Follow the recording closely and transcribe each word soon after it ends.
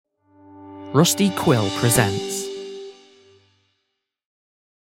Rusty Quill presents.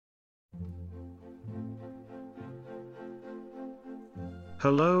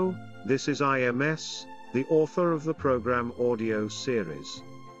 Hello, this is IMS, the author of the program audio series.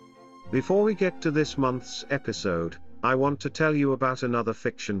 Before we get to this month's episode, I want to tell you about another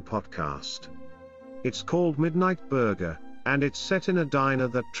fiction podcast. It's called Midnight Burger, and it's set in a diner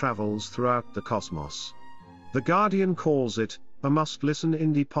that travels throughout the cosmos. The Guardian calls it a must-listen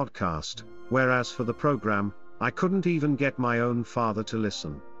indie podcast, whereas for the program, I couldn't even get my own father to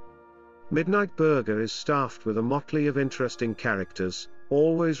listen. Midnight Burger is staffed with a motley of interesting characters,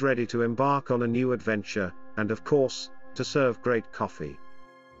 always ready to embark on a new adventure, and of course, to serve great coffee.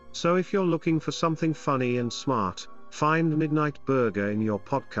 So if you're looking for something funny and smart, find Midnight Burger in your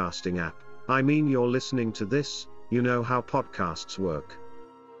podcasting app. I mean, you're listening to this, you know how podcasts work.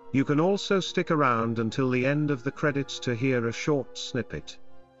 You can also stick around until the end of the credits to hear a short snippet.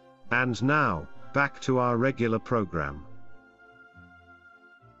 And now, back to our regular program.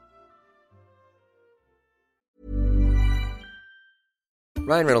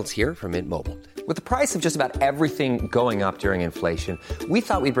 Ryan Reynolds here from Mint Mobile. With the price of just about everything going up during inflation, we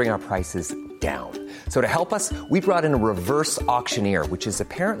thought we'd bring our prices down. So to help us, we brought in a reverse auctioneer, which is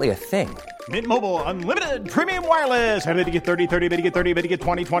apparently a thing. Mint Mobile Unlimited Premium Wireless. How to get 30, 30, bit to get 30, bit to get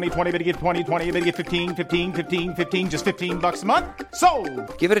 20, 20, 20, bit to get 20, 20, bit to get 15, 15, 15, 15, just $15 a month?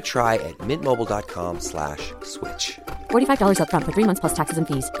 Sold! Give it a try at mintmobile.com/switch. $45 up front for 3 months plus taxes and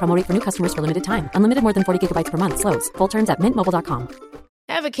fees. Promo rate for new customers for limited time. Unlimited more than 40 gigabytes per month. Slows full terms at mintmobile.com.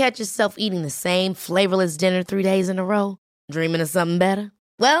 Ever catch yourself eating the same flavorless dinner 3 days in a row? Dreaming of something better?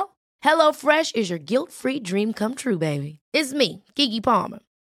 Well, HelloFresh is your guilt-free dream come true, baby. It's me, Keke Palmer.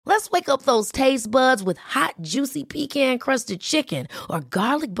 Let's wake up those taste buds with hot, juicy pecan-crusted chicken or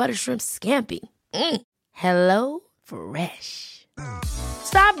garlic butter shrimp scampi. Hello Fresh.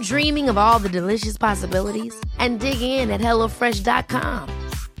 Stop dreaming of all the delicious possibilities and dig in at HelloFresh.com.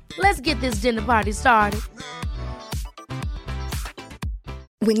 Let's get this dinner party started.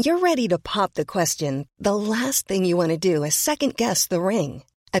 When you're ready to pop the question, the last thing you want to do is second-guess the ring.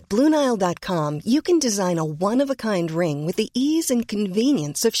 At BlueNile.com, you can design a one-of-a-kind ring with the ease and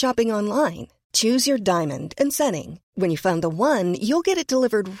convenience of shopping online. Choose your diamond and setting. When you find the one, you'll get it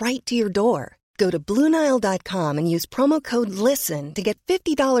delivered right to your door. Go to BlueNile.com and use promo code LISTEN to get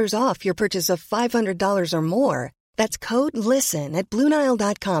 $50 off your purchase of $500 or more. That's code LISTEN at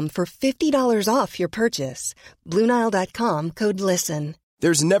BlueNile.com for $50 off your purchase. BlueNile.com, code LISTEN.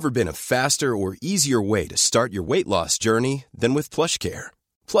 There's never been a faster or easier way to start your weight loss journey than with PlushCare.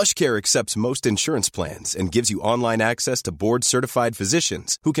 PlushCare accepts most insurance plans and gives you online access to board-certified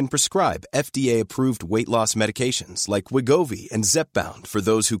physicians who can prescribe FDA-approved weight loss medications like Wegovy and Zepbound for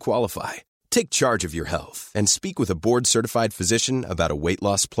those who qualify. Take charge of your health and speak with a board-certified physician about a weight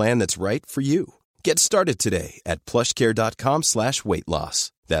loss plan that's right for you. Get started today at plushcare.com/weight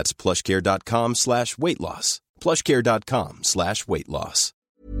loss. That's plushcare.com/weight loss. plushcare.com/weight loss.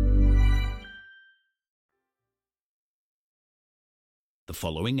 The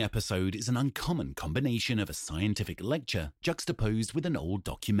following episode is an uncommon combination of a scientific lecture juxtaposed with an old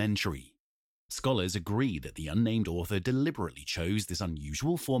documentary. Scholars agree that the unnamed author deliberately chose this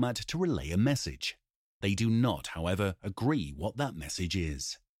unusual format to relay a message. They do not, however, agree what that message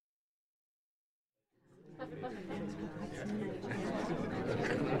is.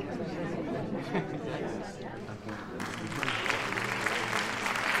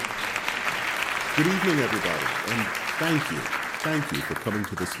 Good evening, everybody, and thank you for coming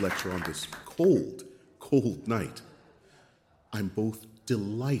to this lecture on this cold, cold night. I'm both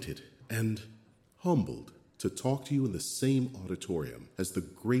delighted and humbled to talk to you in the same auditorium as the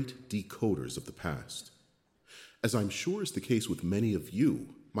great decoders of the past. As I'm sure is the case with many of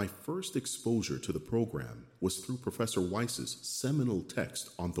you, my first exposure to the program was through Professor Weiss's seminal text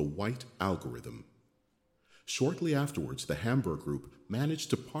on the white algorithm. Shortly afterwards, the Hamburg group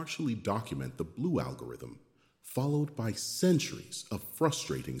managed to partially document the blue algorithm, followed by centuries of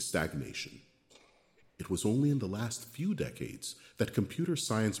frustrating stagnation. It was only in the last few decades that computer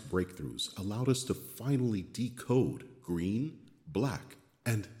science breakthroughs allowed us to finally decode green, black,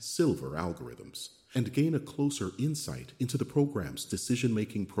 and silver algorithms and gain a closer insight into the program's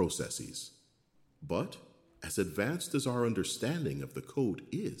decision-making processes. But, as advanced as our understanding of the code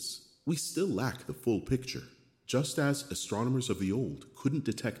is, we still lack the full picture. Just as astronomers of the old couldn't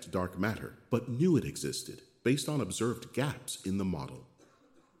detect dark matter, but knew it existed based on observed gaps in the model.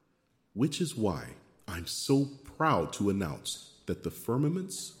 Which is why I'm so proud to announce that the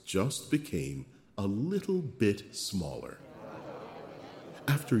firmaments just became a little bit smaller.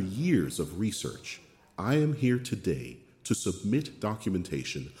 After years of research, I am here today to submit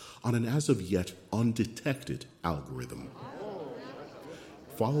documentation on an as of yet undetected algorithm.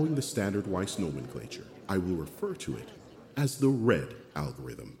 Following the standard Weiss nomenclature, I will refer to it as the red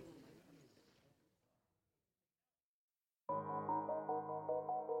algorithm.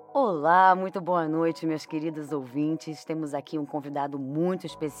 Olá, muito boa noite, meus queridos ouvintes. Temos aqui um convidado muito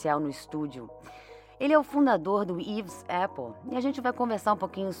especial no estúdio. Ele é o fundador do Eve's Apple e a gente vai conversar um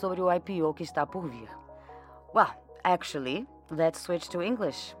pouquinho sobre o IPO que está por vir. Well, actually, let's switch to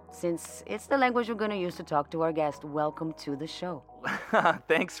English, since it's the language we're going to use to talk to our guest. Welcome to the show.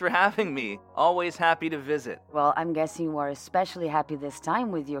 Thanks for having me. Always happy to visit. Well, I'm guessing you are especially happy this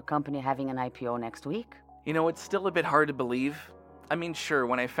time with your company having an IPO next week. You know, it's still a bit hard to believe. I mean, sure,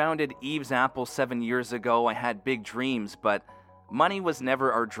 when I founded Eve's Apple 7 years ago, I had big dreams, but money was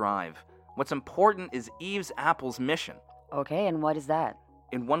never our drive. What's important is Eve's Apple's mission. Okay, and what is that?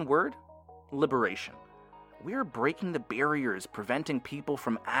 In one word, liberation. We're breaking the barriers preventing people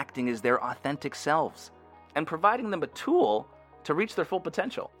from acting as their authentic selves and providing them a tool to reach their full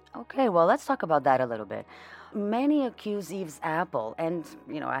potential. Okay, well, let's talk about that a little bit. Many accuse Eve's Apple, and,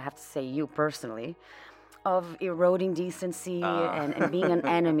 I have to say you personally, of eroding decency and being an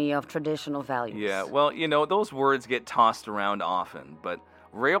enemy of traditional values. Yeah, well, those words get tossed around often, but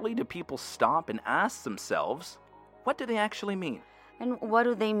rarely do people stop and ask themselves, what do they actually mean? And what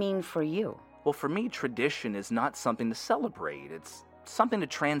do they mean for you? Well, for me, tradition is not something to celebrate. It's something to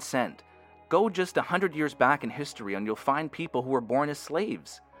transcend. Go just 100 years back in history and you'll find people who were born as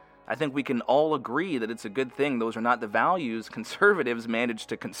slaves. I think we can all agree that it's a good thing those are not the values conservatives managed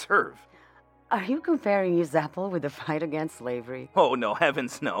to conserve. Are you comparing Eve's Apple with the fight against slavery? Oh, no,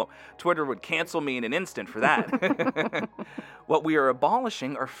 heavens no. Twitter would cancel me in an instant for that. What we are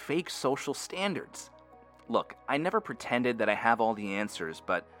abolishing are fake social standards. Look, I never pretended that I have all the answers,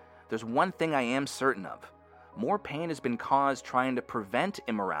 but there's one thing I am certain of. More pain has been caused trying to prevent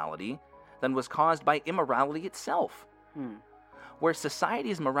immorality than was caused by immorality itself. Where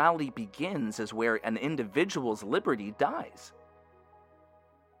society's morality begins is where an individual's liberty dies.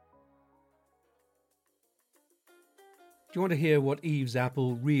 Do you want to hear what Eve's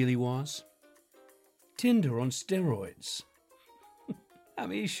Apple really was? Tinder on steroids. I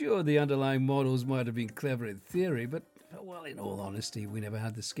mean, sure, the underlying models might have been clever in theory, but, well, in all honesty, we never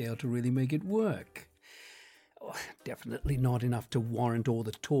had the scale to really make it work. Oh, definitely not enough to warrant all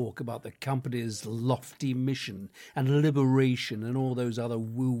the talk about the company's lofty mission and liberation and all those other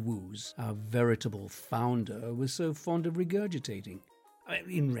woo-woos our veritable founder was so fond of regurgitating. I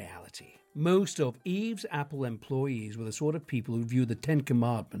mean, in reality, most of Eve's Apple employees were the sort of people who view the 10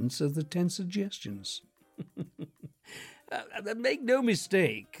 Commandments as the 10 Suggestions. Make no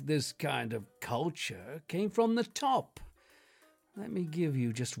mistake, this kind of culture came from the top. Let me give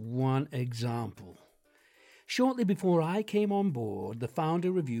you just one example. Shortly before I came on board, the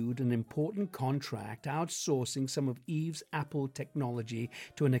founder reviewed an important contract outsourcing some of Eve's Apple technology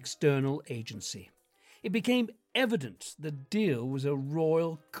to an external agency. It became evident the deal was a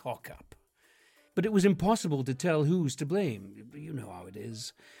royal cock-up. But it was impossible to tell who's to blame. You know how it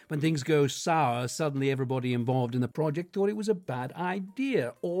is. When things go sour, suddenly everybody involved in the project thought it was a bad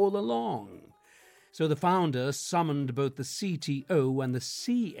idea all along. So the founder summoned both the CTO and the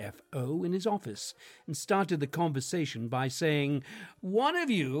CFO in his office and started the conversation by saying, "One of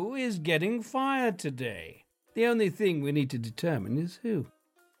you is getting fired today. The only thing we need to determine is who."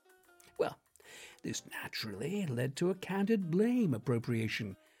 Well, this naturally led to a candid blame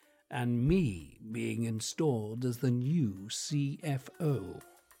appropriation, and me being installed as the new CFO.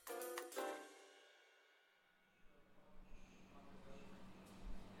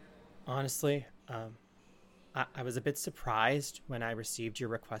 Honestly, I was a bit surprised when I received your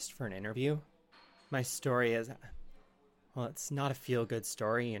request for an interview. My story is, well, it's not a feel-good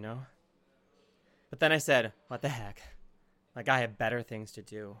story, But then I said, what the heck? Like, I have better things to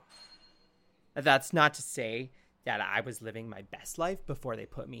do. That's not to say that I was living my best life before they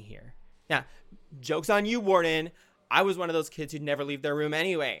put me here. Now, joke's on you, Warden. I was one of those kids who'd never leave their room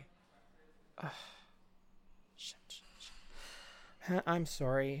anyway. Shit. I'm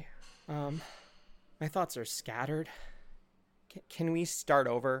sorry. My thoughts are scattered. Can we start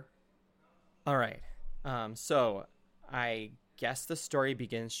over? All right. So I guess the story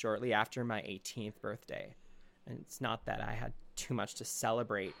begins shortly after my 18th birthday. And it's not that I had too much to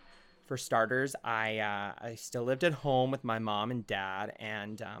celebrate. For starters, I still lived at home with my mom and dad,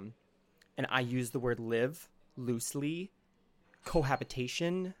 and I use the word live loosely.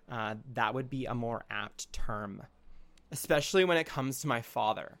 Cohabitation, that would be a more apt term, especially when it comes to my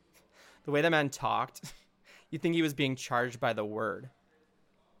father. The way the man talked, you'd think he was being charged by the word.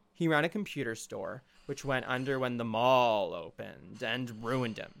 He ran a computer store, which went under when the mall opened and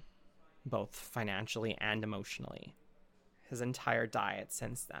ruined him, both financially and emotionally. His entire diet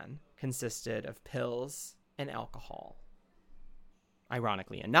since then consisted of pills and alcohol.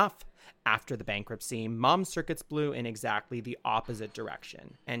 Ironically enough, after the bankruptcy, Mom's circuits blew in exactly the opposite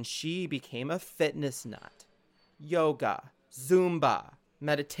direction, and she became a fitness nut. Yoga, Zumba,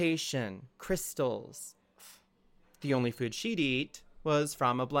 meditation, crystals. The only food she'd eat was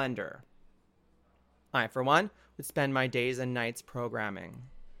from a blender. I, for one, would spend my days and nights programming,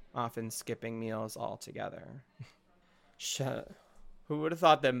 often skipping meals altogether. Shit. Who would have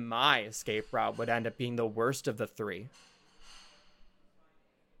thought that my escape route would end up being the worst of the three?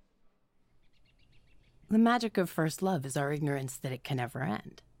 The magic of first love is our ignorance that it can never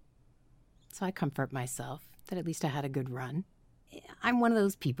end. So I comfort myself that at least I had a good run. I'm one of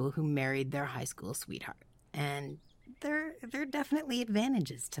those people who married their high school sweetheart, and there are definitely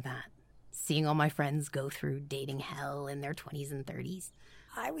advantages to that. Seeing all my friends go through dating hell in their 20s and 30s,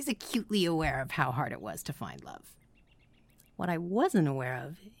 I was acutely aware of how hard it was to find love. What I wasn't aware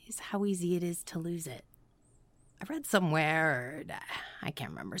of is how easy it is to lose it. I read somewhere, or I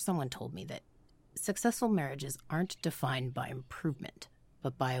can't remember, someone told me that successful marriages aren't defined by improvement,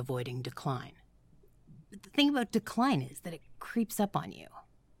 but by avoiding decline. But the thing about decline is that it creeps up on you.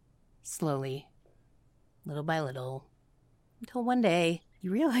 Slowly, little by little, until one day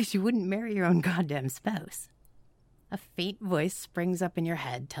you realize you wouldn't marry your own goddamn spouse. A faint voice springs up in your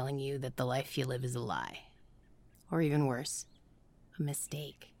head telling you that the life you live is a lie. Or even worse, a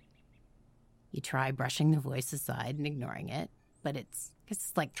mistake. You try brushing the voice aside and ignoring it, but it's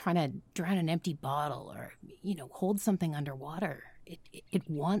like trying to drown an empty bottle or, hold something underwater. It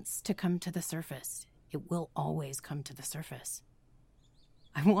wants to come to the surface. It will always come to the surface.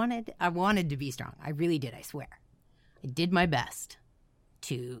 I wanted to be strong. I really did, I swear. I did my best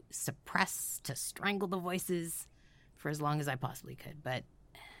to suppress, to strangle the voices for as long as I possibly could, but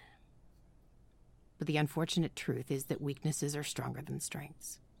the unfortunate truth is that weaknesses are stronger than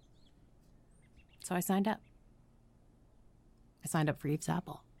strengths. So I signed up. I signed up for Eve's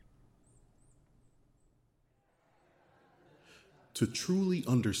Apple. To truly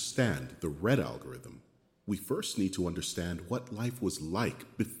understand the RED algorithm, we first need to understand what life was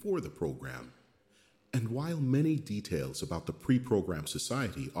like before the program. And while many details about the pre-programmed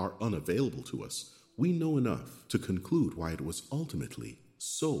society are unavailable to us, we know enough to conclude why it was ultimately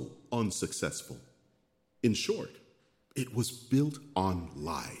so unsuccessful. In short, it was built on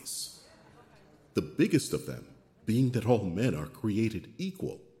lies. The biggest of them being that all men are created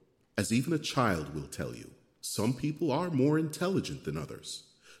equal. As even a child will tell you, some people are more intelligent than others.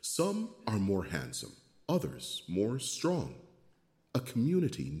 Some are more handsome, others more strong. A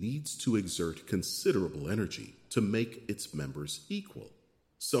community needs to exert considerable energy to make its members equal.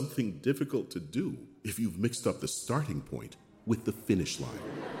 Something difficult to do if you've mixed up the starting point with the finish line.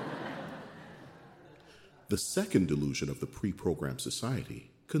 The second delusion of the pre-programmed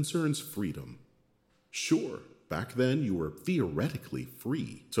society concerns freedom. Sure, back then you were theoretically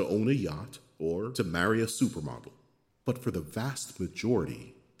free to own a yacht or to marry a supermodel. But for the vast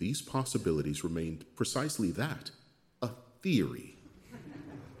majority, these possibilities remained precisely that, a theory.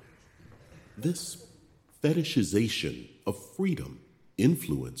 This fetishization of freedom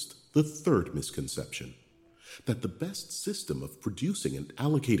influenced the third misconception, that the best system of producing and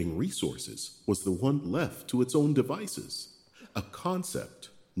allocating resources was the one left to its own devices, a concept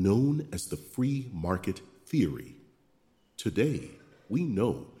known as the free market theory. Today, we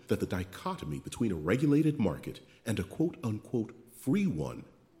know that the dichotomy between a regulated market and a quote-unquote free one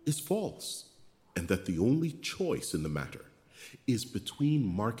is false, and that the only choice in the matter is between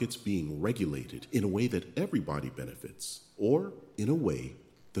markets being regulated in a way that everybody benefits, or in a way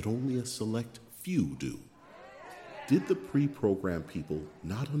that only a select few do. Did the pre-programmed people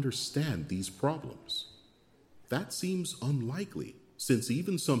not understand these problems? That seems unlikely, since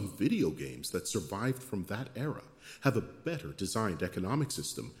even some video games that survived from that era have a better designed economic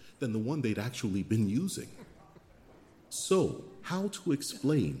system than the one they'd actually been using. So, how to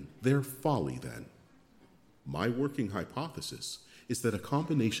explain their folly then? My working hypothesis is that a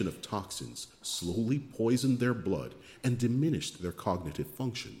combination of toxins slowly poisoned their blood and diminished their cognitive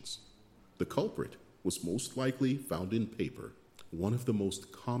functions. The culprit was most likely found in paper, one of the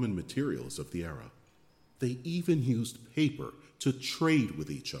most common materials of the era. They even used paper to trade with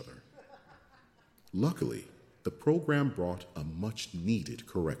each other. Luckily, the program brought a much-needed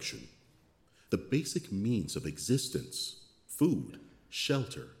correction. The basic means of existence, food,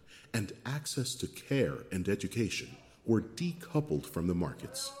 shelter, and access to care and education were decoupled from the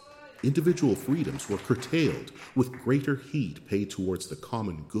markets. Individual freedoms were curtailed with greater heed paid towards the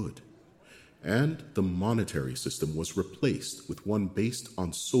common good. and the monetary system was replaced with one based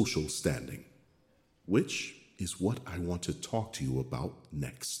on social standing, which is what I want to talk to you about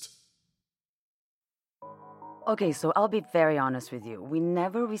next. Okay, so I'll be very honest with you. We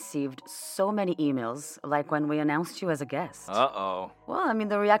never received so many emails like when we announced you as a guest. Uh-oh. Well, I mean,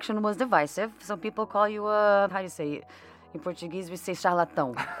 the reaction was divisive. Some people call you how do you say it? In Portuguese, we say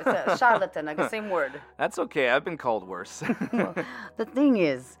charlatão. It's a charlatan, like the same word. That's okay. I've been called worse. Well, the thing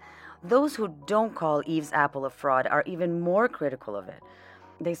is, those who don't call Eve's Apple a fraud are even more critical of it.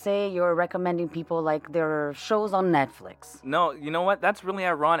 They say you're recommending people like their shows on Netflix. No, you know what? That's really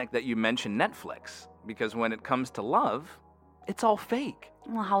ironic that you mentioned Netflix. Because when it comes to love, it's all fake.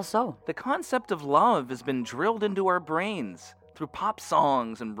 Well, how so? The concept of love has been drilled into our brains through pop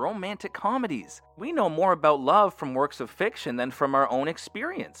songs and romantic comedies. We know more about love from works of fiction than from our own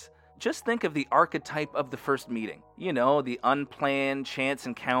experience. Just think of the archetype of the first meeting. You know, the unplanned chance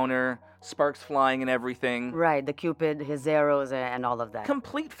encounter, sparks flying and everything. Right, the Cupid, his arrows, and all of that.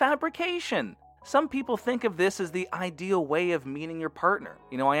 Complete fabrication. Some people think of this as the ideal way of meeting your partner.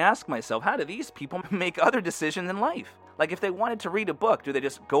 You know, I ask myself, how do these people make other decisions in life? Like if they wanted to read a book, do they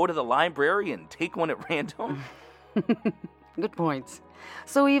just go to the library and take one at random? Good point.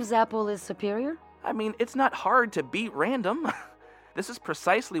 So Eve's Apple is superior? I mean, it's not hard to beat random. This is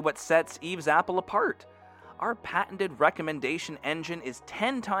precisely what sets Eve's Apple apart. Our patented recommendation engine is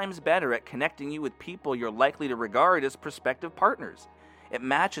 10 times better at connecting you with people you're likely to regard as prospective partners. It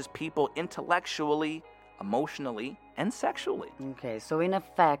matches people intellectually, emotionally, and sexually. Okay, so in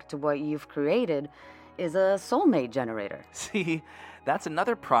effect, what you've created is a soulmate generator. See, that's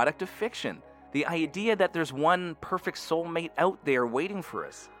another product of fiction. The idea that there's one perfect soulmate out there waiting for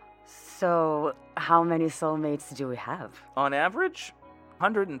us. So, how many soulmates do we have? On average,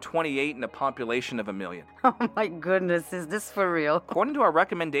 128 in a population of 1 million. Oh my goodness, is this for real? According to our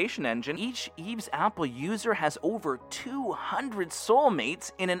recommendation engine, each Eve's Apple user has over 200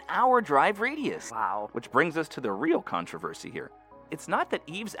 soulmates in an hour drive radius. Wow. Which brings us to the real controversy here. It's not that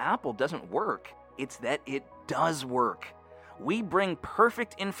Eve's Apple doesn't work, it's that it does work. We bring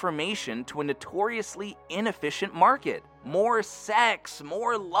perfect information to a notoriously inefficient market. More sex,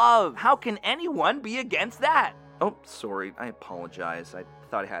 more love. How can anyone be against that? Oh, sorry. I apologize. I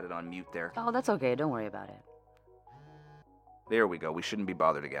thought I had it on mute there. Oh, that's okay. Don't worry about it. There we go. We shouldn't be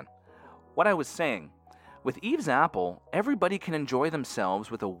bothered again. What I was saying, with Eve's Apple, everybody can enjoy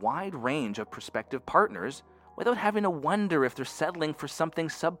themselves with a wide range of prospective partners without having to wonder if they're settling for something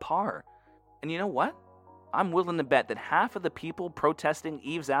subpar. And you know what? I'm willing to bet that half of the people protesting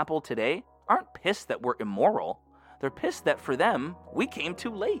Eve's Apple today aren't pissed that we're immoral. They're pissed that for them, we came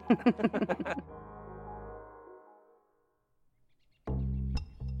too late.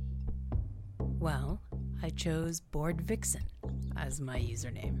 Well, I chose Bored Vixen as my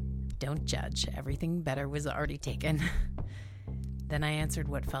username. Don't judge, everything better was already taken. Then I answered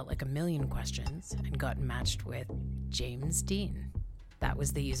what felt like 1 million questions and got matched with James Dean. That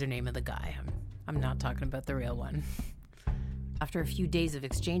was the username of the guy. I'm not talking about the real one. After a few days of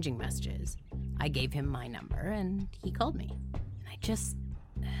exchanging messages, I gave him my number and he called me. And I just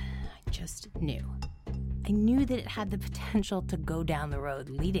knew. I knew that it had the potential to go down the road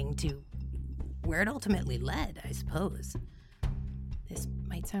leading to where it ultimately led, I suppose. This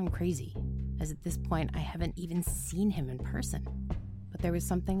might sound crazy, as at this point I haven't even seen him in person. But there was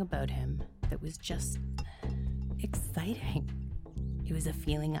something about him that was just exciting. It was a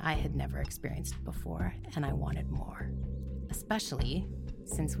feeling I had never experienced before, and I wanted more. Especially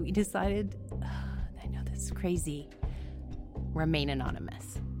since we decided, I know this is crazy, remain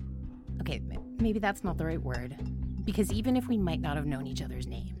anonymous. Okay, maybe that's not the right word, because even if we might not have known each other's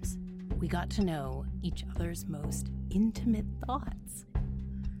names, we got to know each other's most intimate thoughts.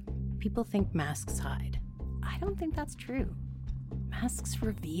 People think masks hide. I don't think that's true. Masks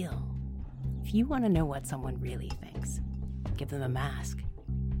reveal. If you want to know what someone really thinks, give them a mask.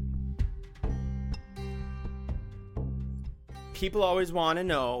 People always want to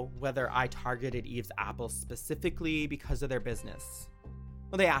know whether I targeted Eve's Apple specifically because of their business.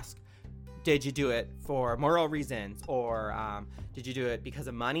 Well, they ask, did you do it for moral reasons? Or did you do it because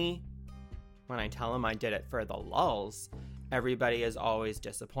of money? When I tell them I did it for the lulz, everybody is always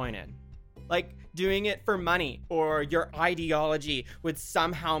disappointed. Like, doing it for money or your ideology would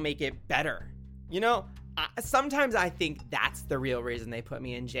somehow make it better. You know, sometimes I think that's the real reason they put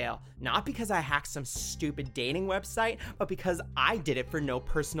me in jail. Not because I hacked some stupid dating website, but because I did it for no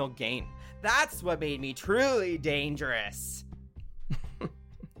personal gain. That's what made me truly dangerous.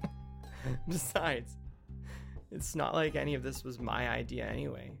 Besides, it's not like any of this was my idea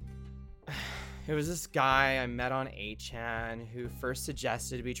anyway. It was this guy I met on 8chan who first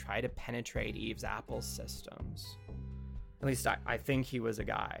suggested we try to penetrate Eve's Apple systems. At least I think he was a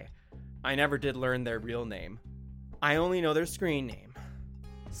guy. I never did learn their real name. I only know their screen name.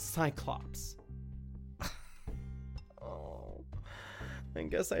 Cyclops. Oh, I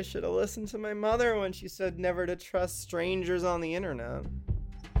guess I should have listened to my mother when she said never to trust strangers on the internet.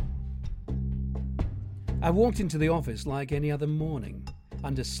 I walked into the office like any other morning,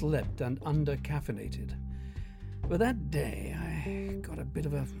 underslept and under-caffeinated. But that day, I got a bit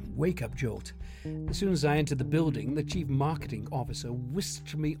of a wake-up jolt. As soon as I entered the building, the chief marketing officer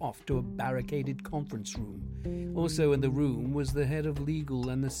whisked me off to a barricaded conference room. Also in the room was the head of legal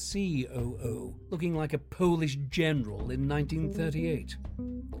and the COO, looking like a Polish general in 1938.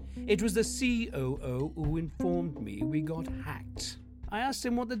 It was the COO who informed me we got hacked. I asked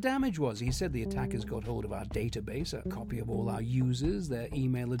him what the damage was. He said the attackers got hold of our database, a copy of all our users, their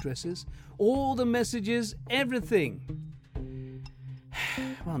email addresses, all the messages, everything.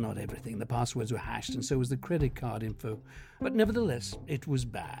 Well, not everything. The passwords were hashed, and so was the credit card info. But nevertheless, it was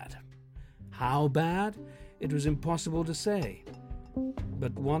bad. How bad? It was impossible to say.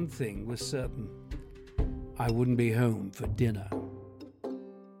 But one thing was certain. I wouldn't be home for dinner.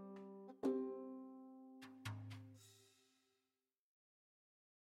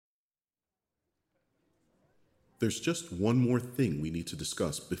 There's just one more thing we need to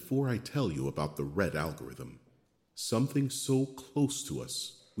discuss before I tell you about the red algorithm. Something so close to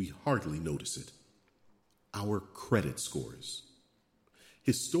us, we hardly notice it. Our credit scores.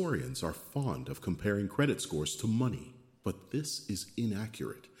 Historians are fond of comparing credit scores to money, but this is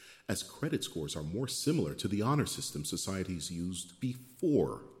inaccurate, as credit scores are more similar to the honor system societies used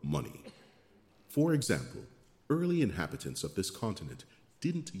before money. For example, early inhabitants of this continent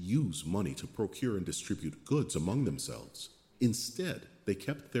didn't use money to procure and distribute goods among themselves. Instead, they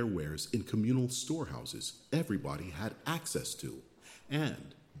kept their wares in communal storehouses everybody had access to.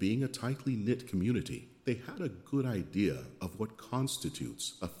 And, being a tightly knit community, they had a good idea of what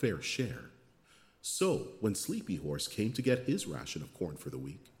constitutes a fair share. So, when Sleepy Horse came to get his ration of corn for the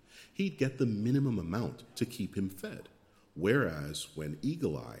week, he'd get the minimum amount to keep him fed. Whereas, when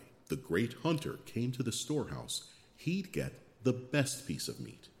Eagle Eye, the great hunter, came to the storehouse, he'd get the best piece of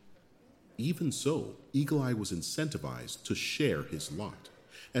meat. Even so, Eagle Eye was incentivized to share his lot,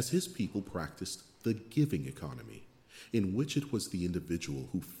 as his people practiced the giving economy, in which it was the individual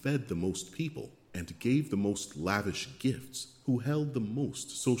who fed the most people and gave the most lavish gifts who held the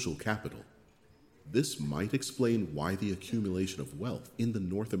most social capital. This might explain why the accumulation of wealth in the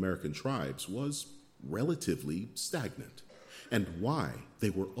North American tribes was relatively stagnant, and why they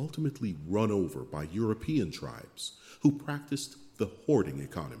were ultimately run over by European tribes who practiced the hoarding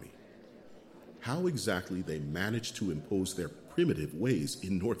economy. How exactly they managed to impose their primitive ways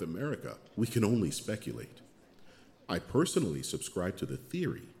in North America, we can only speculate. I personally subscribe to the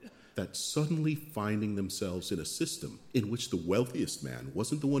theory that suddenly finding themselves in a system in which the wealthiest man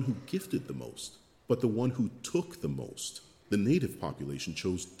wasn't the one who gifted the most, but the one who took the most, the native population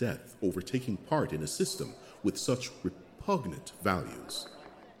chose death over taking part in a system with such repugnant values.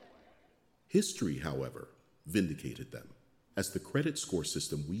 History, however, vindicated them, as the credit score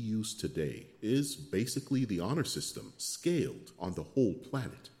system we use today is basically the honor system scaled on the whole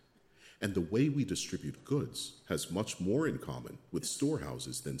planet. And the way we distribute goods has much more in common with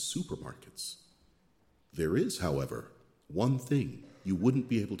storehouses than supermarkets. There is, however, one thing you wouldn't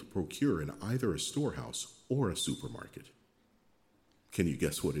be able to procure in either a storehouse or a supermarket. Can you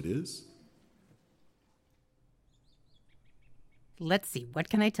guess what it is? Let's see, what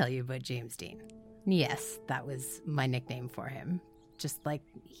can I tell you about James Dean? Yes, that was my nickname for him. Just like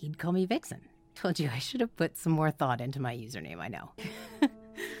he'd call me Vixen. Told you I should have put some more thought into my username, I know.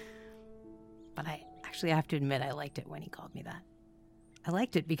 But I have to admit I liked it when he called me that. I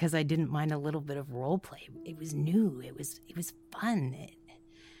liked it because I didn't mind a little bit of role play. It was new. It was fun.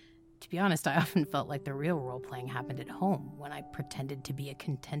 To be honest, I often felt like the real role playing happened at home when I pretended to be a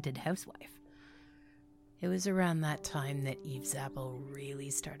contented housewife. It was around that time that Eve's Apple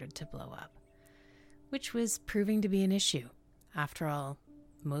really started to blow up, which was proving to be an issue. After all,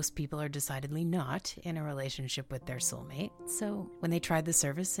 most people are decidedly not in a relationship with their soulmate, so when they tried the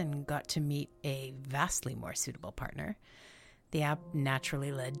service and got to meet a vastly more suitable partner, the app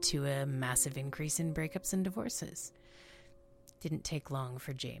naturally led to a massive increase in breakups and divorces. Didn't take long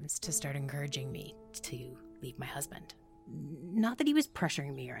for James to start encouraging me to leave my husband. Not that he was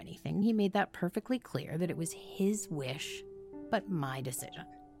pressuring me or anything. He made that perfectly clear that it was his wish, but my decision.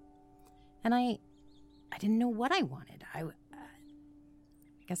 And I didn't know what I wanted. I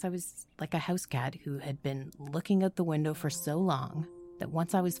guess I was like a house cat who had been looking out the window for so long that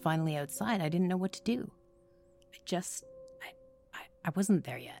once I was finally outside, I didn't know what to do. I wasn't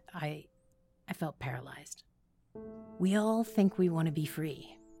there yet. I felt paralyzed. We all think we want to be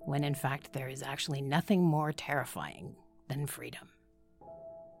free, when in fact there is actually nothing more terrifying than freedom.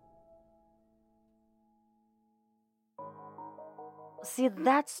 See,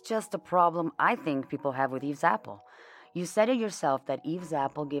 that's just a problem I think people have with Eve's Apple. You said it yourself that Eve's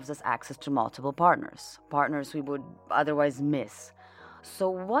Apple gives us access to multiple partners we would otherwise miss.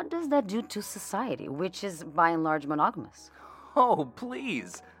 So what does that do to society, which is by and large monogamous? Oh,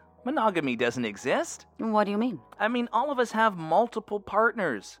 please. Monogamy doesn't exist. What do you mean? I mean, all of us have multiple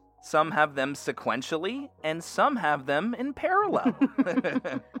partners. Some have them sequentially, and some have them in parallel.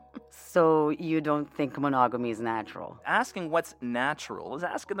 So you don't think monogamy is natural? Asking what's natural is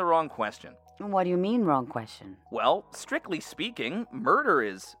asking the wrong question. What do you mean, wrong question? Well, strictly speaking, murder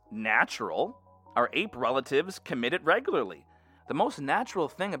is natural. Our ape relatives commit it regularly. The most natural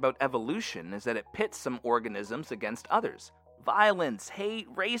thing about evolution is that it pits some organisms against others. Violence, hate,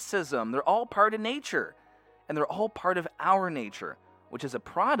 racism, they're all part of nature. And they're all part of our nature, which is a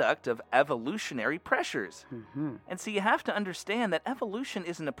product of evolutionary pressures. Mm-hmm. And so you have to understand that evolution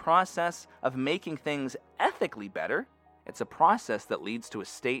isn't a process of making things ethically better. It's a process that leads to a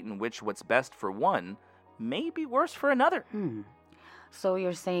state in which what's best for one may be worse for another. So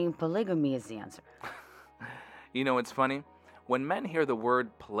you're saying polygamy is the answer? You know, it's funny. When men hear the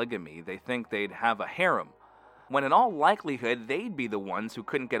word polygamy, they think they'd have a harem, when in all likelihood, they'd be the ones who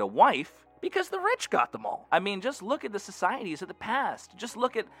couldn't get a wife because the rich got them all. I mean, just look at the societies of the past. Just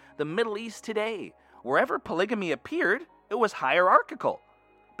look at the Middle East today. Wherever polygamy appeared, it was hierarchical.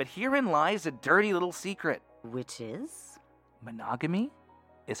 But herein lies a dirty little secret. Which is? Monogamy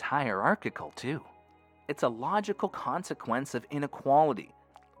is hierarchical, too. It's a logical consequence of inequality.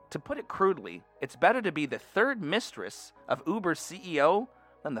 To put it crudely, it's better to be the third mistress of Uber's CEO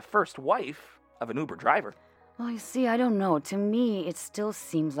than the first wife of an Uber driver. Well, you see, I don't know. To me, it still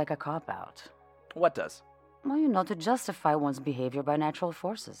seems like a cop-out. What does? Well, you know, to justify one's behavior by natural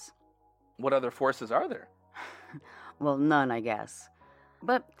forces. What other forces are there? Well, none, I guess.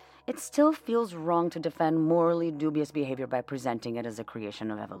 But it still feels wrong to defend morally dubious behavior by presenting it as a creation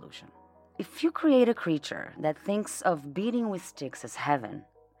of evolution. If you create a creature that thinks of beating with sticks as heaven,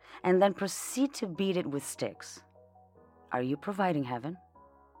 and then proceed to beat it with sticks, are you providing heaven?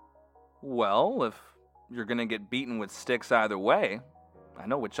 Well, if you're going to get beaten with sticks either way, I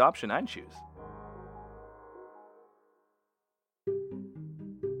know which option I'd choose.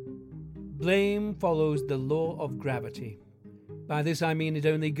 Blame follows the law of gravity. By this I mean it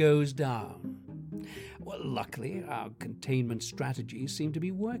only goes down. Well, luckily, our containment strategies seem to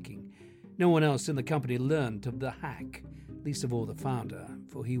be working. No one else in the company learned of the hack, least of all the founder,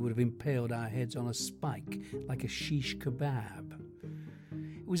 for he would have impaled our heads on a spike like a shish kebab.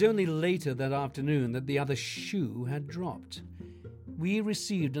 It was only later that afternoon that the other shoe had dropped. We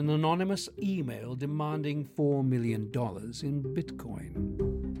received an anonymous email demanding $4 million in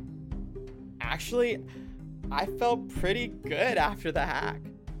Bitcoin. Actually, I felt pretty good after the hack.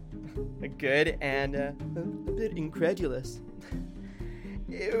 Good and a bit incredulous.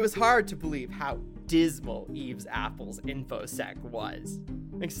 It was hard to believe how dismal Eve's Apple's InfoSec was.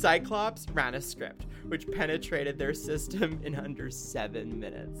 Like, Cyclops ran a script which penetrated their system in under 7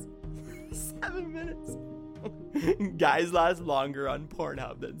 minutes. 7 minutes? Guys last longer on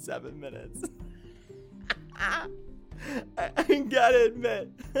Pornhub than 7 minutes. I gotta admit,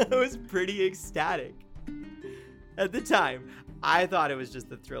 I was pretty ecstatic. At the time, I thought it was just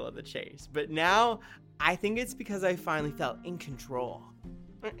the thrill of the chase, but now I think it's because I finally felt in control.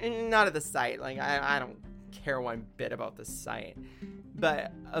 Not of the site, like I don't care one bit about the site,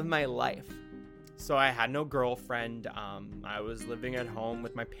 but of my life. So I had no girlfriend, I was living at home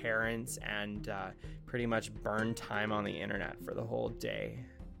with my parents, and pretty much burned time on the internet for the whole day.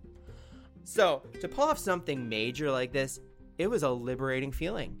 So to pull off something major like this, it was a liberating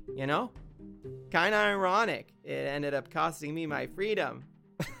feeling, you know? Kinda ironic, it ended up costing me my freedom.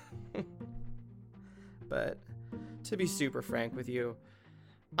 But to be super frank with you,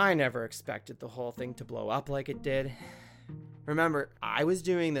 I never expected the whole thing to blow up like it did. Remember, I was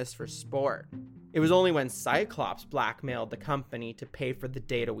doing this for sport. It was only when Cyclops blackmailed the company to pay for the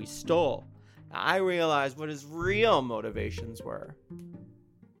data we stole I realized what his real motivations were.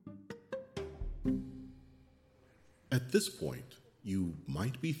 At this point, you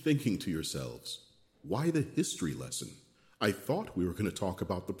might be thinking to yourselves, why the history lesson? I thought we were going to talk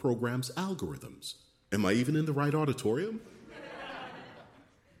about the program's algorithms. Am I even in the right auditorium?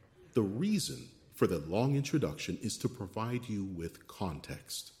 The reason for the long introduction is to provide you with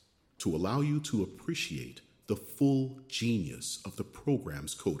context, to allow you to appreciate the the full genius of the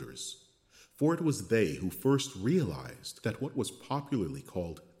program's coders. For it was they who first realized that what was popularly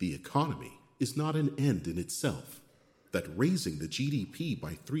called the economy is not an end in itself, that raising the GDP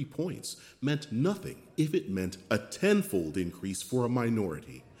by 3 points meant nothing if it meant a tenfold increase for a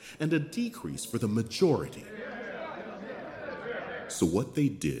minority and a decrease for the majority. So what they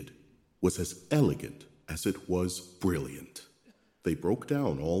did was as elegant as it was brilliant. They broke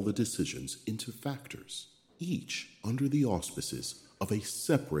down all the decisions into factors, each under the auspices of a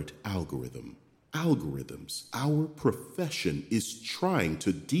separate algorithm. Algorithms our profession is trying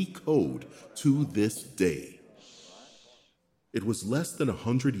to decode to this day. It was less than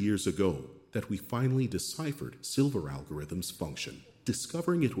 100 years ago that we finally deciphered Silver Algorithm's function,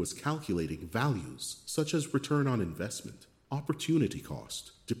 discovering it was calculating values such as return on investment, opportunity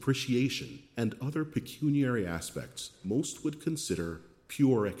cost, depreciation, and other pecuniary aspects most would consider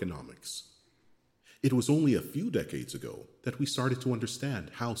pure economics. It was only a few decades ago that we started to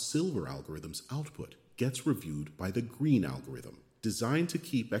understand how Silver Algorithm's output gets reviewed by the Green Algorithm, designed to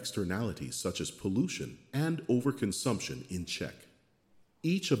keep externalities such as pollution and overconsumption in check.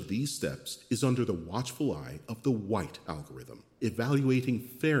 Each of these steps is under the watchful eye of the White Algorithm, evaluating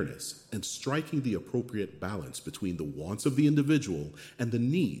fairness and striking the appropriate balance between the wants of the individual and the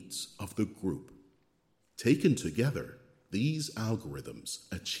needs of the group. Taken together, these algorithms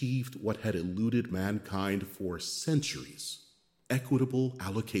achieved what had eluded mankind for centuries: equitable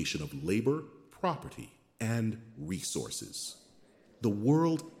allocation of labor, property, and resources. The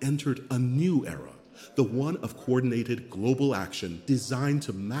world entered a new era, the one of coordinated global action designed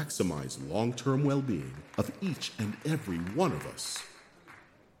to maximize long-term well-being of each and every one of us.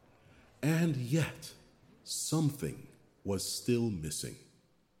 And yet, something was still missing.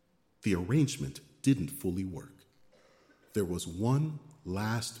 The arrangement didn't fully work. There was one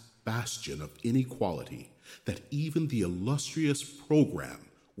last bastion of inequality that even the illustrious program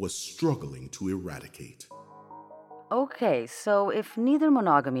was struggling to eradicate. Okay, so if neither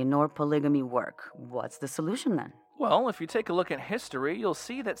monogamy nor polygamy work, what's the solution then? Well, if you take a look at history, you'll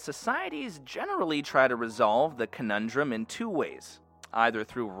see that societies generally try to resolve the conundrum in two ways. Either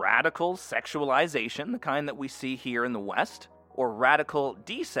through radical sexualization, the kind that we see here in the West, or radical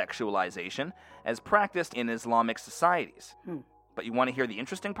desexualization, as practiced in Islamic societies. But you want to hear the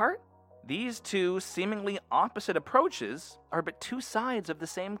interesting part? These two seemingly opposite approaches are but two sides of the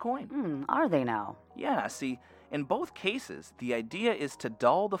same coin. Are they now? Yeah, see, in both cases, the idea is to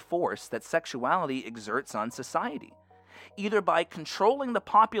dull the force that sexuality exerts on society, either by controlling the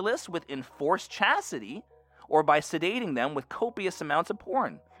populace with enforced chastity, or by sedating them with copious amounts of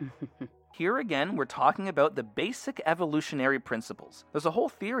porn. Here again, we're talking about the basic evolutionary principles. There's a whole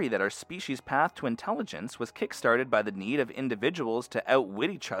theory that our species' path to intelligence was kickstarted by the need of individuals to outwit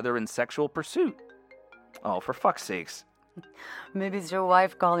each other in sexual pursuit. Oh, for fuck's sakes. Maybe it's your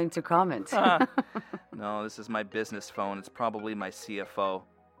wife calling to comment. No, this is my business phone. It's probably my CFO.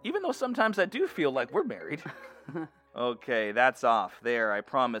 Even though sometimes I do feel like we're married. Okay, that's off. There, I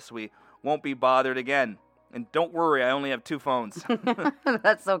promise we won't be bothered again. And don't worry, I only have 2 phones.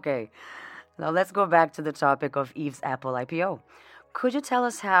 That's okay. Now let's go back to the topic of Eve's Apple IPO. Could you tell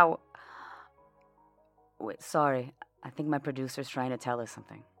us how... Wait, sorry. I think my producer's trying to tell us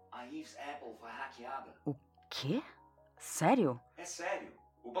something. A Eve's Apple foi hackeada. O quê? Sério? É sério.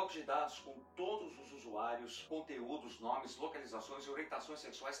 O banco de dados com todos os usuários, conteúdos, nomes, localizações e orientações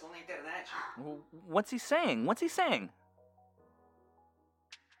sexuais estão na internet. What's he saying? What's he saying?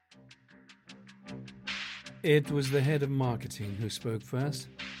 It was the head of marketing who spoke first.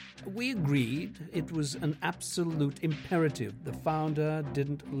 We agreed it was an absolute imperative the founder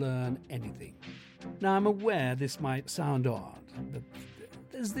didn't learn anything. Now, I'm aware this might sound odd, but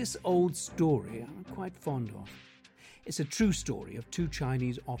there's this old story I'm quite fond of. It's a true story of 2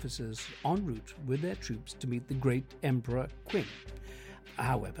 Chinese officers en route with their troops to meet the great Emperor Qin.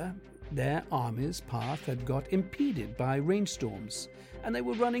 However, their army's path had got impeded by rainstorms, and they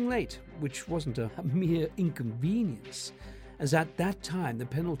were running late, which wasn't a mere inconvenience, as at that time the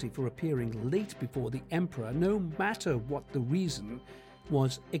penalty for appearing late before the emperor, no matter what the reason,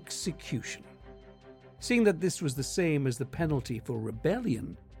 was execution. Seeing that this was the same as the penalty for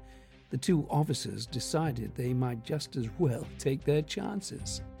rebellion, the 2 officers decided they might just as well take their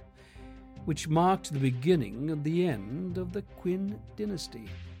chances, which marked the beginning of the end of the Qin dynasty.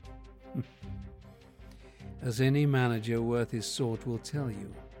 As any manager worth his salt will tell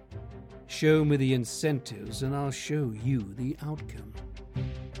you, show me the incentives and I'll show you the outcome.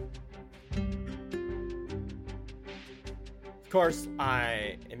 Of course,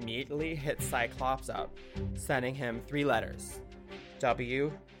 I immediately hit Cyclops up, sending him 3 letters.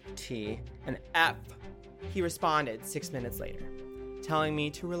 W, T, and F He responded 6 minutes later, telling me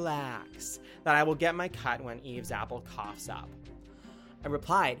to relax, that I will get my cut when Eve's Apple coughs up. I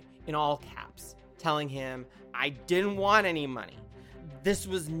replied in all caps, telling him I didn't want any money. This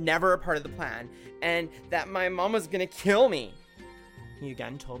was never a part of the plan, and that my mom was gonna kill me. He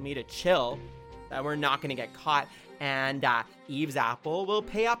again told me to chill, that we're not gonna get caught, and Eve's Apple will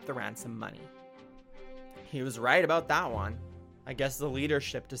pay up the ransom money. He was right about that one. I guess the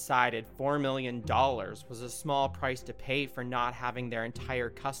leadership decided $4 million was a small price to pay for not having their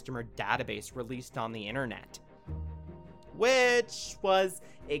entire customer database released on the internet. Which was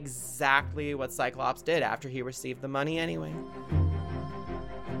exactly what Cyclops did after he received the money anyway.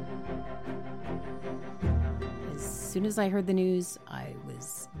 As soon as I heard the news, I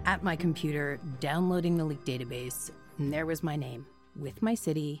was at my computer downloading the leaked database, and there was my name, with my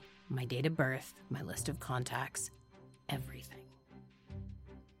city, my date of birth, my list of contacts, everything.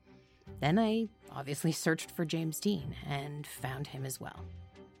 Then I obviously searched for James Dean and found him as well.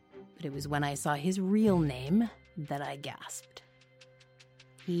 But it was when I saw his real name that I gasped.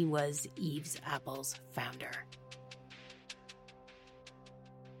 He was Eve's Apple's founder.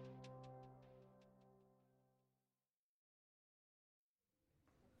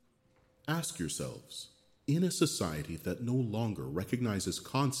 Ask yourselves, in a society that no longer recognizes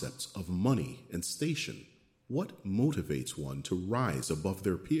concepts of money and station, what motivates one to rise above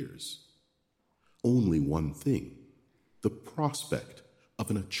their peers? Only one thing: the prospect of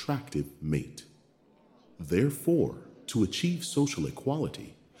an attractive mate. Therefore, to achieve social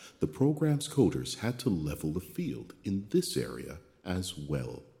equality, the program's coders had to level the field in this area as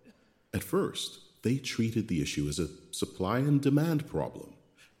well. At first, they treated the issue as a supply and demand problem,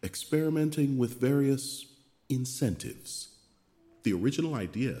 experimenting with various incentives. The original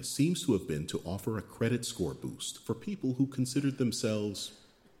idea seems to have been to offer a credit score boost for people who considered themselves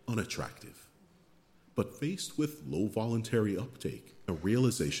unattractive. But faced with low voluntary uptake, a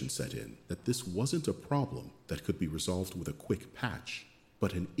realization set in that this wasn't a problem that could be resolved with a quick patch,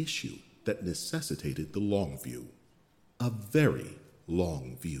 but an issue that necessitated the long view. A very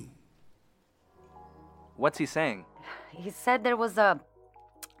long view. What's he saying? He said there was a...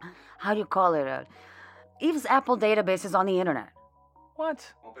 How do you call it? Eve's Apple database is on the internet.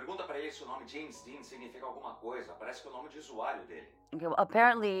 What? Bom, pergunta pra ele se o nome James Dean significa alguma coisa. Parece que é o nome de usuário dele. Okay, well,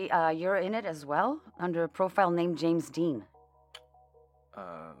 apparently, you're in it as well, under a profile named James Dean.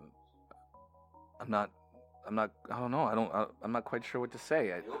 I'm not, I don't know, I'm not quite sure what to say.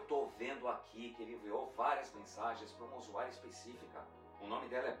 Eu tô vendo aqui que ele enviou várias mensagens para uma usuária específica. O nome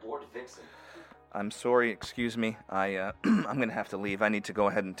dela é Board Vixen. I'm sorry, excuse me. I'm gonna have to leave. I need to go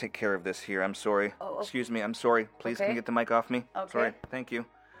ahead and take care of this here. I'm sorry. Oh, okay. Excuse me, I'm sorry. Please, Okay. can you get the mic off me? Okay. Sorry, thank you.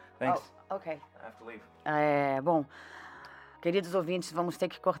 Thanks. Oh, okay. I have to leave. Bom, queridos ouvintes, vamos ter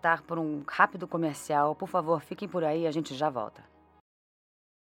que cortar por um rápido comercial. Por favor, fiquem por aí, a gente já volta.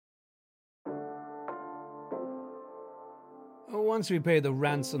 Once we paid the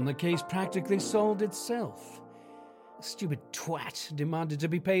ransom, the case practically solved itself. The stupid twat demanded to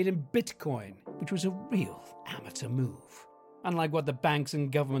be paid in Bitcoin, which was a real amateur move. Unlike what the banks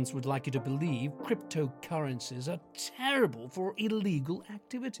and governments would like you to believe, cryptocurrencies are terrible for illegal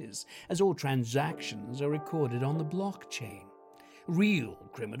activities, as all transactions are recorded on the blockchain. Real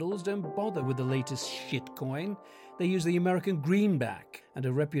criminals don't bother with the latest shitcoin. They use the American greenback and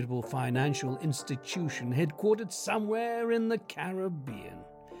a reputable financial institution headquartered somewhere in the Caribbean.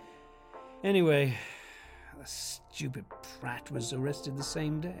 Anyway, the stupid prat was arrested the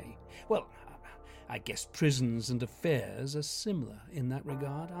same day. Well, I guess prisons and affairs are similar in that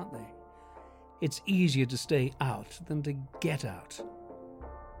regard, aren't they? It's easier to stay out than to get out.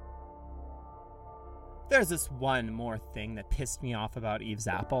 There's this one more thing that pissed me off about Eve's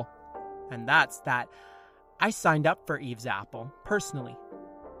Apple, and that's that I signed up for Eve's Apple personally.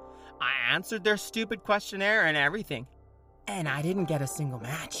 I answered their stupid questionnaire and everything, and I didn't get a single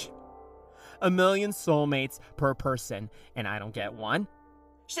match. 1 million soulmates per person, and I don't get one.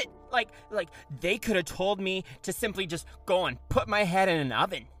 Shit, like they could have told me to simply just go and put my head in an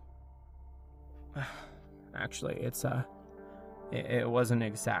oven. Actually, it wasn't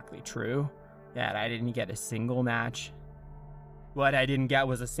exactly true that I didn't get a single match. What I didn't get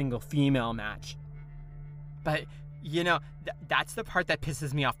was a single female match. But, you know, that's the part that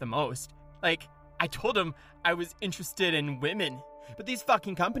pisses me off the most. Like, I told them I was interested in women. But these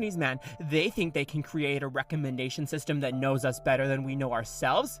fucking companies, man, they think they can create a recommendation system that knows us better than we know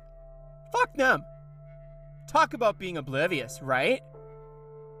ourselves? Fuck them. Talk about being oblivious, right?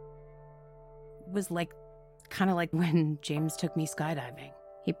 It was kind of like when James took me skydiving.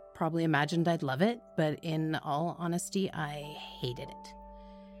 He probably imagined I'd love it, but in all honesty, I hated it.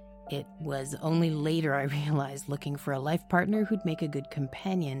 It was only later I realized looking for a life partner who'd make a good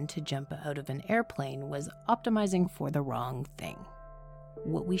companion to jump out of an airplane was optimizing for the wrong thing.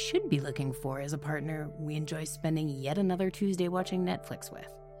 What we should be looking for is a partner we enjoy spending yet another Tuesday watching Netflix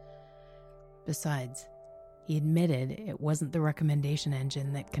with. Besides, he admitted it wasn't the recommendation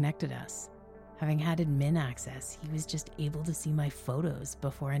engine that connected us. Having had admin access, he was just able to see my photos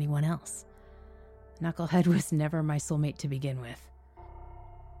before anyone else. Knucklehead was never my soulmate to begin with.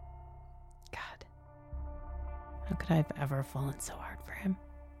 God, how could I have ever fallen so hard for him?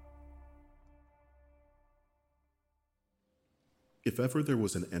 If ever there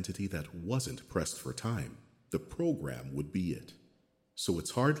was an entity that wasn't pressed for time, the program would be it. So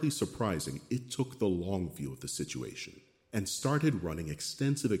it's hardly surprising it took the long view of the situation and started running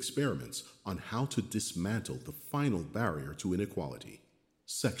extensive experiments on how to dismantle the final barrier to inequality: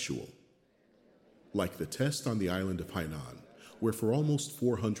 sexual. Like the test on the island of Hainan, where for almost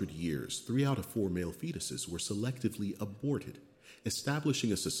 400 years, 3 out of 4 male fetuses were selectively aborted,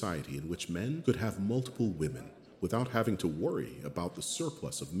 establishing a society in which men could have multiple women without having to worry about the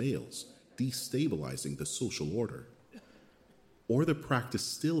surplus of males, destabilizing the social order. Or the practice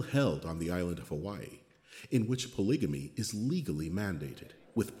still held on the island of Hawaii, in which polygamy is legally mandated,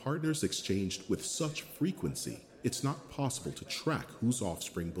 with partners exchanged with such frequency it's not possible to track whose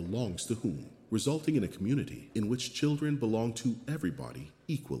offspring belongs to whom, resulting in a community in which children belong to everybody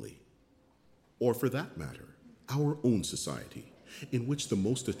equally. Or for that matter, our own society, in which the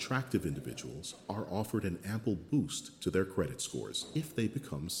most attractive individuals are offered an ample boost to their credit scores if they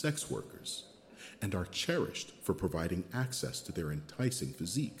become sex workers, and are cherished for providing access to their enticing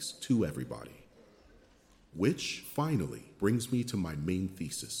physiques to everybody. Which, finally, brings me to my main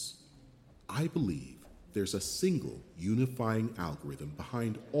thesis. I believe there's a single unifying algorithm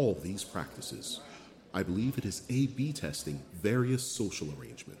behind all these practices. I believe it is A/B testing various social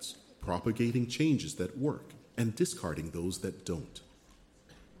arrangements, propagating changes that work, and discarding those that don't.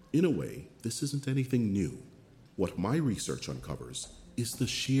 In a way, this isn't anything new. What my research uncovers is the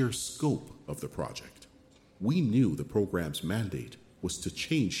sheer scope of the project. We knew the program's mandate was to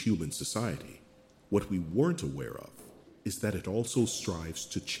change human society. What we weren't aware of is that it also strives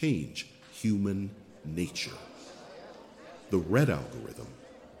to change human nature. The red algorithm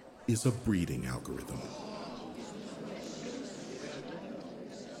is a breeding algorithm.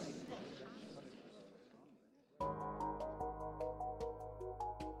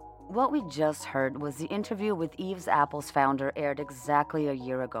 What we just heard was the interview with Eve's Apple's founder, aired exactly a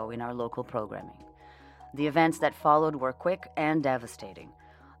year ago in our local programming. The events that followed were quick and devastating.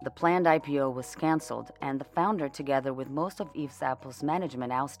 The planned IPO was canceled, and the founder, together with most of Eve's Apple's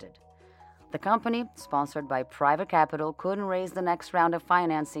management, ousted. The company, sponsored by private capital, couldn't raise the next round of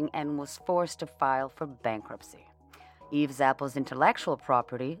financing and was forced to file for bankruptcy. Eve's Apple's intellectual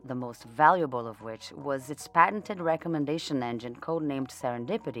property, the most valuable of which was its patented recommendation engine codenamed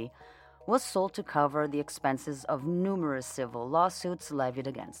Serendipity, was sold to cover the expenses of numerous civil lawsuits levied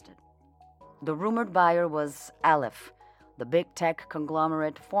against it. The rumored buyer was Aleph, the big tech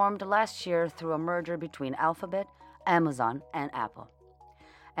conglomerate formed last year through a merger between Alphabet, Amazon, and Apple.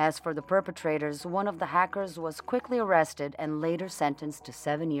 As for the perpetrators, one of the hackers was quickly arrested and later sentenced to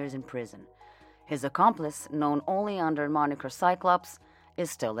 7 years in prison. His accomplice, known only under moniker Cyclops, is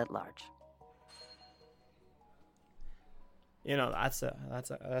still at large. You know,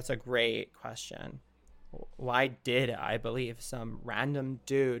 that's a great question. Why did I believe some random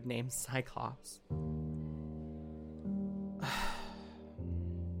dude named Cyclops?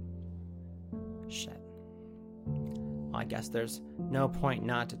 Shit. Well, I guess there's no point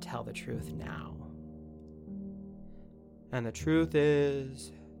not to tell the truth now. And the truth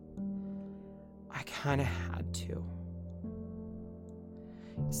is, I kind of had to.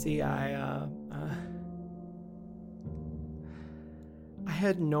 See, I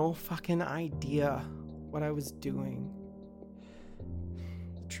had no fucking idea what I was doing.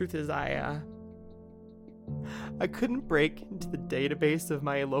 The truth is, I couldn't break into the database of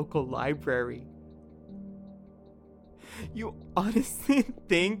my local library. You honestly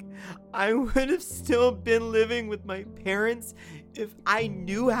think I would have still been living with my parents if I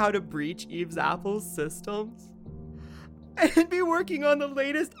knew how to breach Eve's Apple's systems? I'd be working on the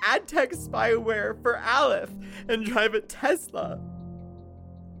latest ad tech spyware for Aleph and drive a Tesla.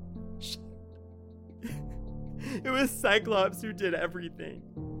 It was Cyclops who did everything.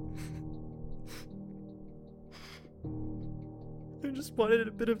 I just wanted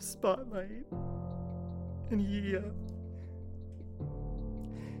a bit of spotlight. And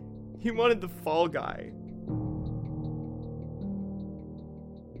he wanted the fall guy.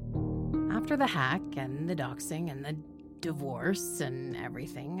 After the hack and the doxing and the divorce and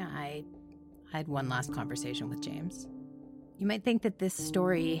everything, I had one last conversation with James. You might think that this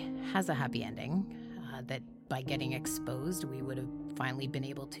story has a happy ending, that by getting exposed, we would have finally been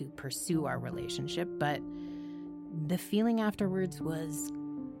able to pursue our relationship, but the feeling afterwards was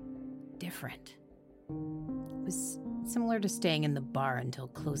different. It was similar to staying in the bar until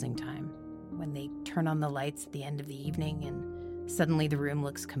closing time, when they turn on the lights at the end of the evening and suddenly the room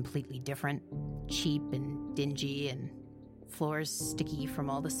looks completely different, cheap and dingy and floors sticky from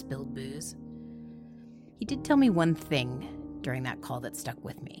all the spilled booze. He did tell me one thing during that call that stuck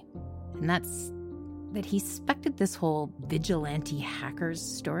with me, and that's that he suspected this whole vigilante hackers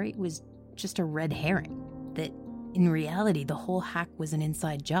story was just a red herring, that in reality the whole hack was an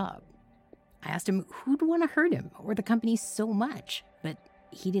inside job. I asked him who'd want to hurt him or the company so much, but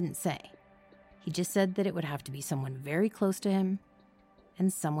he didn't say. He just said that it would have to be someone very close to him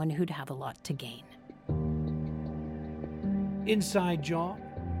and someone who'd have a lot to gain. Inside job?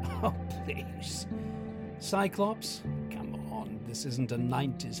 Oh, please. Cyclops? Come on, this isn't a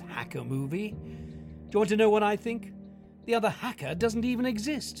 90s hacker movie. Do you want to know what I think? The other hacker doesn't even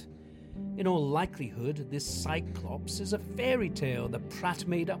exist. In all likelihood, this Cyclops is a fairy tale that Pratt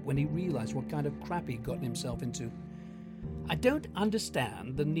made up when he realized what kind of crap he'd gotten himself into. I don't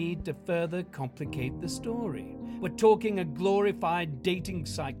understand the need to further complicate the story. We're talking a glorified dating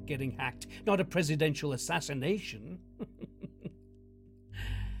site getting hacked, not a presidential assassination.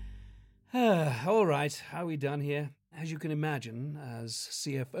 All right, how are we done here? As you can imagine, as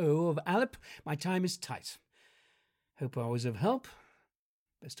CFO of Aleph, my time is tight. Hope I was of help.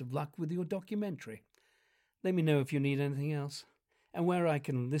 Best of luck with your documentary. Let me know if you need anything else, and where I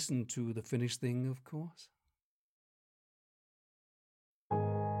can listen to the finished thing, of course.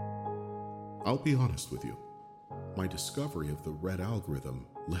 I'll be honest with you. My discovery of the red algorithm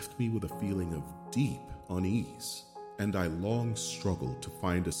left me with a feeling of deep unease, and I long struggled to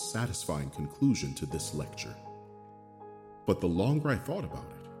find a satisfying conclusion to this lecture. But the longer I thought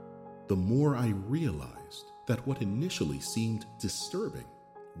about it, the more I realized that what initially seemed disturbing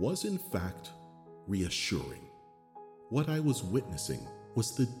was in fact reassuring. What I was witnessing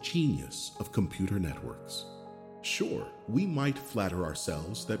was the genius of computer networks. Sure, we might flatter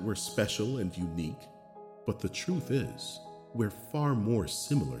ourselves that we're special and unique, but the truth is, we're far more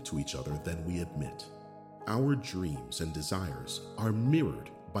similar to each other than we admit. Our dreams and desires are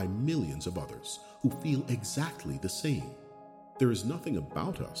mirrored by millions of others who feel exactly the same. There is nothing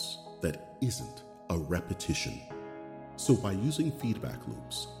about us that isn't a repetition. So by using feedback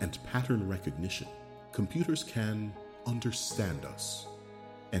loops and pattern recognition, computers can understand us,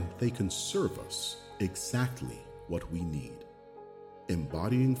 and they can serve us exactly what we need.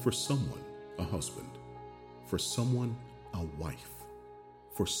 Embodying for someone a husband, for someone a wife,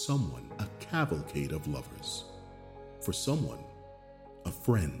 for someone a cavalcade of lovers, for someone a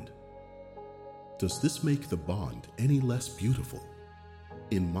friend. Does this make the bond any less beautiful?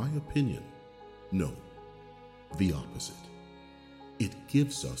 In my opinion, no. The opposite. It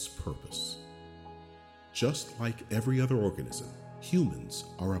gives us purpose. Just like every other organism, humans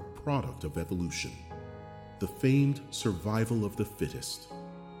are a product of evolution. The famed survival of the fittest.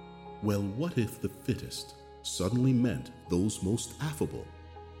 Well, what if the fittest suddenly meant those most affable,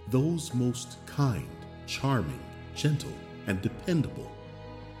 those most kind, charming, gentle, and dependable,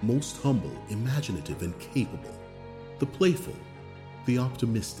 most humble, imaginative, and capable, the playful, the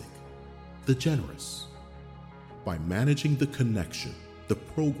optimistic, the generous? By managing the connection, the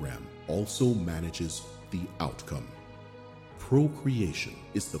program also manages the outcome. Procreation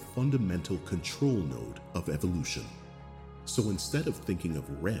is the fundamental control node of evolution. So instead of thinking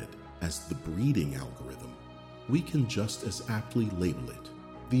of red as the breeding algorithm, we can just as aptly label it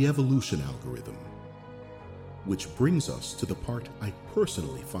the evolution algorithm. Which brings us to the part I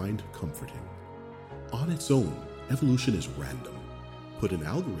personally find comforting. On its own, evolution is random. Put an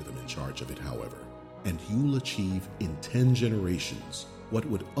algorithm in charge of it, however, and you'll achieve in 10 generations what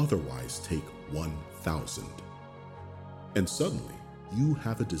would otherwise take 1,000. And suddenly, you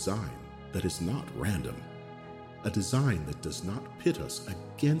have a design that is not random. A design that does not pit us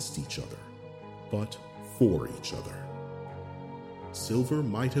against each other, but for each other. Silver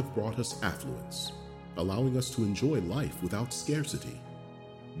might have brought us affluence, allowing us to enjoy life without scarcity.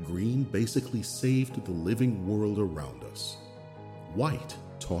 Green basically saved the living world around us. White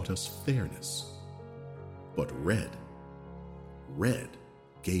taught us fairness. But red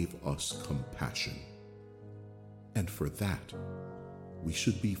gave us compassion. And for that, we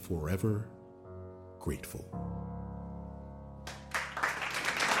should be forever grateful.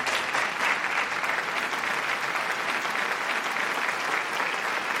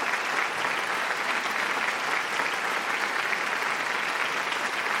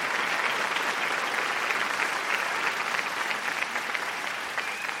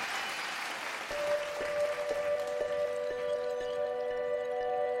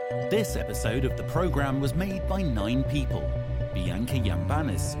 This episode of the program was made by 9 people: Bianca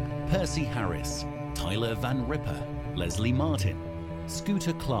Yambanis, Percy Harris, Tyler Van Ripper, Leslie Martin,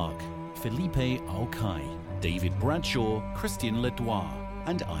 Scooter Clark, Felipe Alkai, David Bradshaw, Christian Ledoir,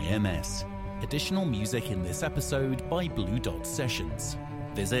 and IMS. Additional music in this episode by Blue Dot Sessions.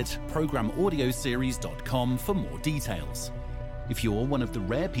 Visit programaudioseries.com for more details. If you're one of the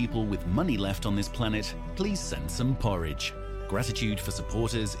rare people with money left on this planet, please send some porridge. Gratitude for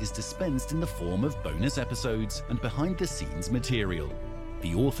supporters is dispensed in the form of bonus episodes and behind-the-scenes material.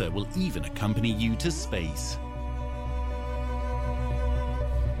 The author will even accompany you to space.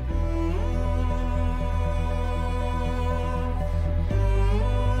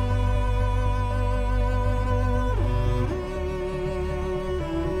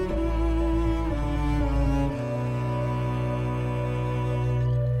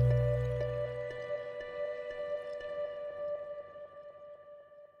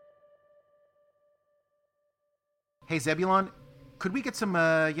 Hey, Zebulon, could we get some,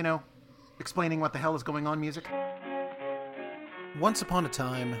 explaining what the hell is going on music? Once upon a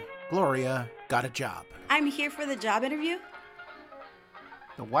time, Gloria got a job. I'm here for the job interview?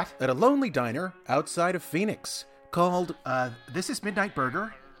 The what? At a lonely diner outside of Phoenix called, This is Midnight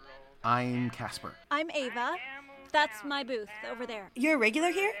Burger. I'm Casper. I'm Ava. That's my booth over there. You're a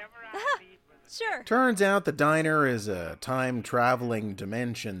regular here? Sure. Turns out the diner is a time-traveling,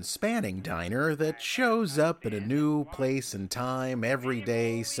 dimension-spanning diner that shows up in a new place and time every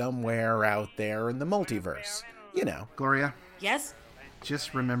day somewhere out there in the multiverse. You know. Gloria? Yes?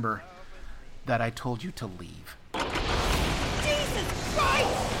 Just remember that I told you to leave. Jesus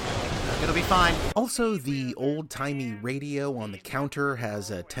Christ! It'll be fine. Also, the old-timey radio on the counter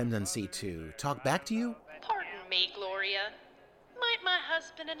has a tendency to talk back to you. Pardon me, Gloria. Might my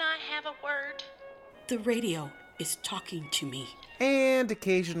husband and I have a word? The radio is talking to me. And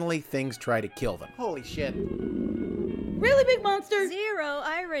occasionally things try to kill them. Holy shit. Really, big monster? Zero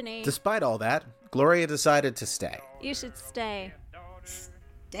irony. Despite all that, Gloria decided to stay. You should stay.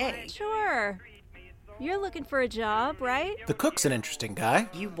 Stay? Sure. You're looking for a job, right? The cook's an interesting guy.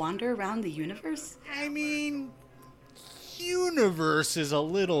 You wander around the universe? I mean, universe is a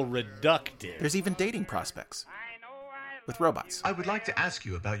little reductive. There's even dating prospects. With robots. I would like to ask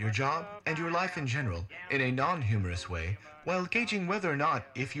you about your job and your life in general, in a non-humorous way, while gauging whether or not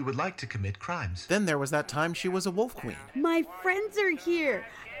if you would like to commit crimes. Then there was that time she was a wolf queen. My friends are here.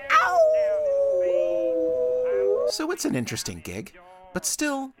 Ow! So it's an interesting gig, but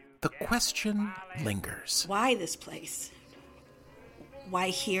still, the question lingers. Why this place? Why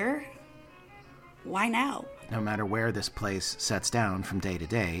here? Why now? No matter where this place sets down from day to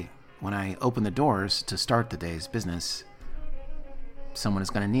day, when I open the doors to start the day's business, someone is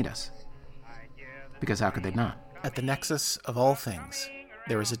going to need us. Because how could they not? At the nexus of all things,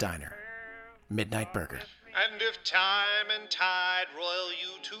 there is a diner. Midnight Burger. And if time and tide roil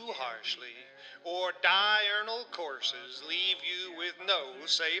you too harshly, or diurnal courses leave you with no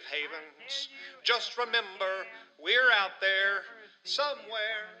safe havens, just remember, we're out there,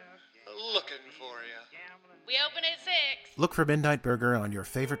 somewhere, looking for you. We open at 6. Look for Midnight Burger on your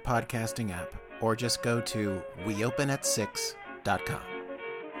favorite podcasting app, or just go to weopenat6.com.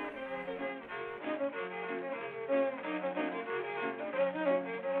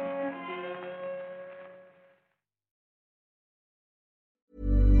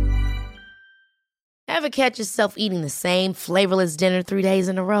 Ever catch yourself eating the same flavorless dinner 3 days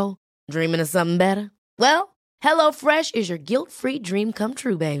in a row? Dreaming of something better? Well, HelloFresh is your guilt-free dream come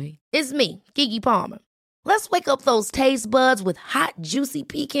true, baby. It's me, Keke Palmer. Let's wake up those taste buds with hot, juicy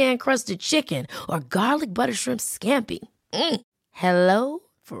pecan-crusted chicken or garlic butter shrimp scampi. Hello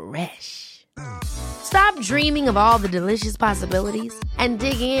Fresh. Stop dreaming of all the delicious possibilities and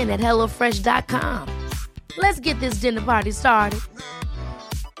dig in at HelloFresh.com. Let's get this dinner party started.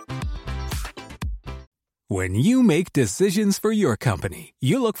 When you make decisions for your company,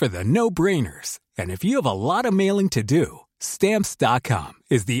 you look for the no-brainers. And if you have a lot of mailing to do, Stamps.com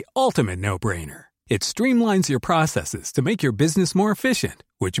is the ultimate no-brainer. It streamlines your processes to make your business more efficient,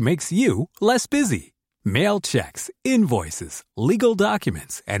 which makes you less busy. Mail checks, invoices, legal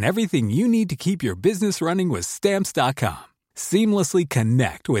documents, and everything you need to keep your business running with Stamps.com. Seamlessly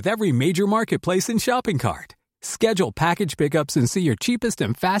connect with every major marketplace and shopping cart. Schedule package pickups and see your cheapest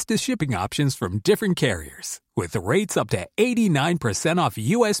and fastest shipping options from different carriers. With rates up to 89% off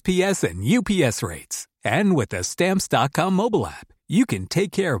USPS and UPS rates. And with the Stamps.com mobile app, you can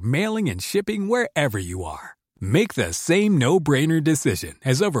take care of mailing and shipping wherever you are. Make the same no-brainer decision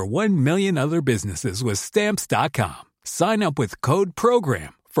as over 1 million other businesses with Stamps.com. Sign up with code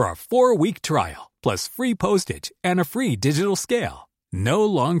PROGRAM for a 4-week trial, plus free postage and a free digital scale. No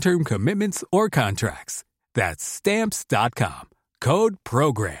long-term commitments or contracts. That's Stamps.com. Code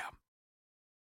PROGRAM.